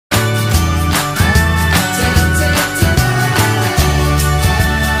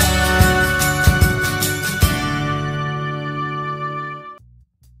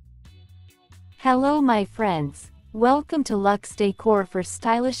Hello my friends, welcome to Luxe Decor for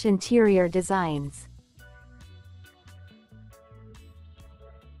stylish interior designs.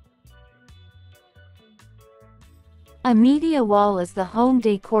 A media wall is the home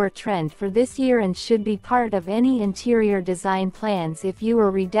decor trend for this year and should be part of any interior design plans if you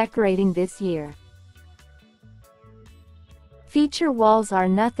are redecorating this year. Feature walls are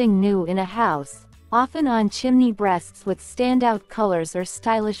nothing new in a house, often on chimney breasts with standout colors or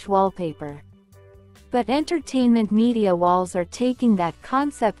stylish wallpaper. But entertainment media walls are taking that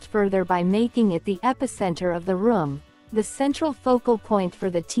concept further by making it the epicenter of the room, the central focal point for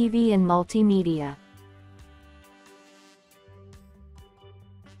the TV and multimedia.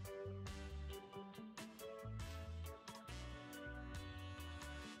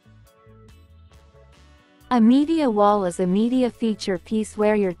 A media wall is a media feature piece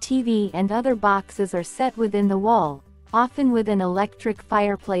where your TV and other boxes are set within the wall, often with an electric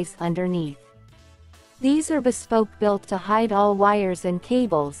fireplace underneath. These are bespoke, built to hide all wires and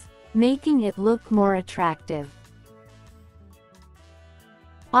cables, making it look more attractive.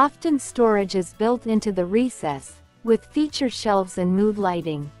 Often storage is built into the recess, with feature shelves and mood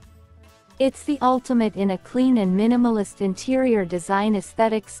lighting. It's the ultimate in a clean and minimalist interior design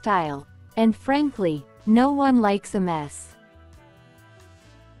aesthetic style, and frankly, no one likes a mess.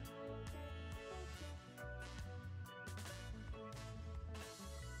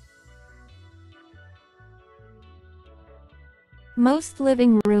 Most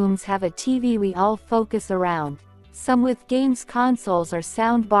living rooms have a TV we all focus around, some with games consoles or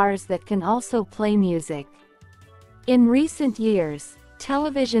sound bars that can also play music. In recent years,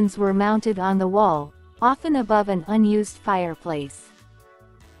 televisions were mounted on the wall, often above an unused fireplace.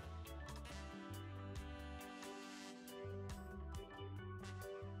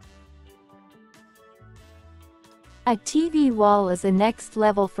 A TV wall is a next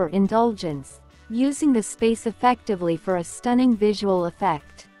level for indulgence, using the space effectively for a stunning visual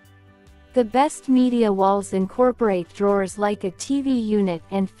effect. The best media walls incorporate drawers like a TV unit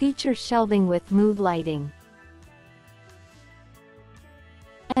and feature shelving with mood lighting.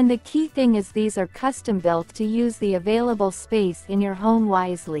 And the key thing is these are custom built to use the available space in your home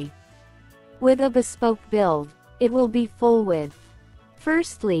wisely. With a bespoke build, it will be full width.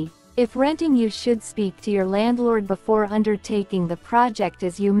 Firstly, if renting, you should speak to your landlord before undertaking the project,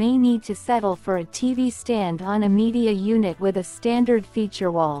 as you may need to settle for a TV stand on a media unit with a standard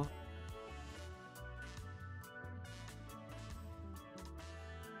feature wall.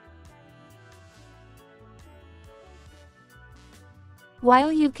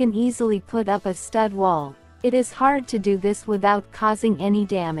 While you can easily put up a stud wall, it is hard to do this without causing any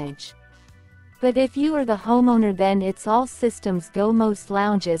damage. But if you are the homeowner, then it's all systems go. Most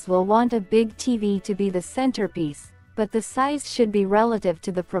lounges will want a big TV to be the centerpiece, but the size should be relative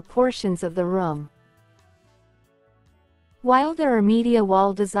to the proportions of the room. While there are media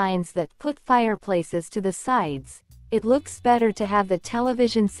wall designs that put fireplaces to the sides, it looks better to have the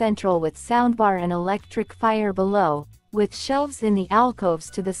television central with soundbar and electric fire below, with shelves in the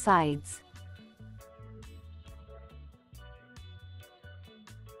alcoves to the sides.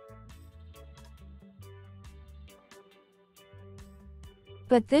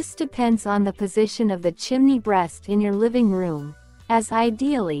 But this depends on the position of the chimney breast in your living room, as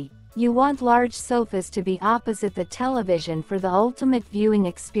ideally, you want large sofas to be opposite the television for the ultimate viewing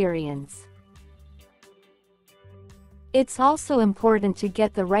experience. It's also important to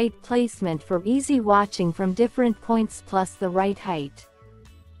get the right placement for easy watching from different points, plus the right height.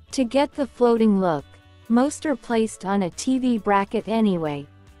 To get the floating look, most are placed on a TV bracket anyway,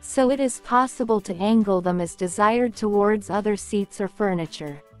 so it is possible to angle them as desired towards other seats or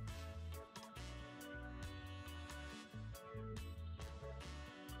furniture.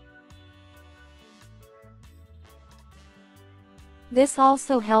 This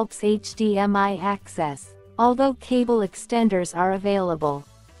also helps HDMI access, although cable extenders are available.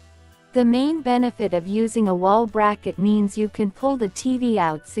 The main benefit of using a wall bracket means you can pull the TV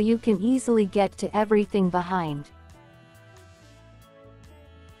out so you can easily get to everything behind.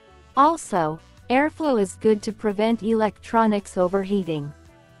 Also, airflow is good to prevent electronics overheating.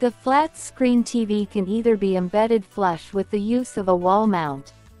 The flat-screen TV can either be embedded flush with the use of a wall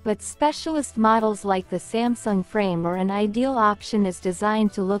mount, but specialist models like the Samsung frame are an ideal option, as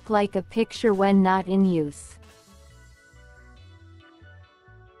designed to look like a picture when not in use.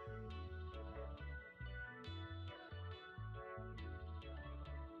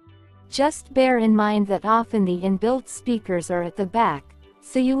 Just bear in mind that often the inbuilt speakers are at the back,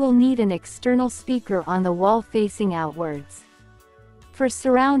 so you will need an external speaker on the wall facing outwards. For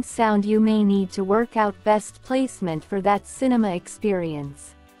surround sound, you may need to work out best placement for that cinema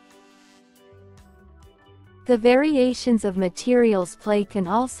experience. The variations of materials play can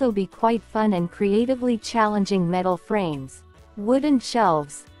also be quite fun and creatively challenging. Metal frames, wooden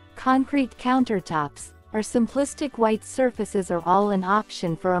shelves, concrete countertops, or simplistic white surfaces are all an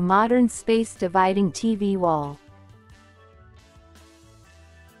option for a modern space-dividing TV wall.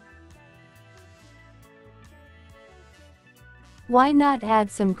 Why not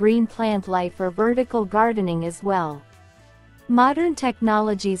add some green plant life or vertical gardening as well? Modern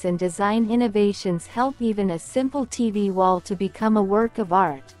technologies and design innovations help even a simple TV wall to become a work of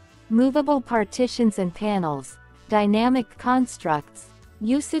art. Movable partitions and panels, dynamic constructs,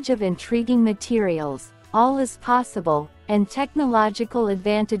 usage of intriguing materials, all is possible, and technological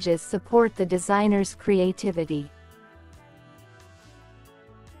advantages support the designer's creativity.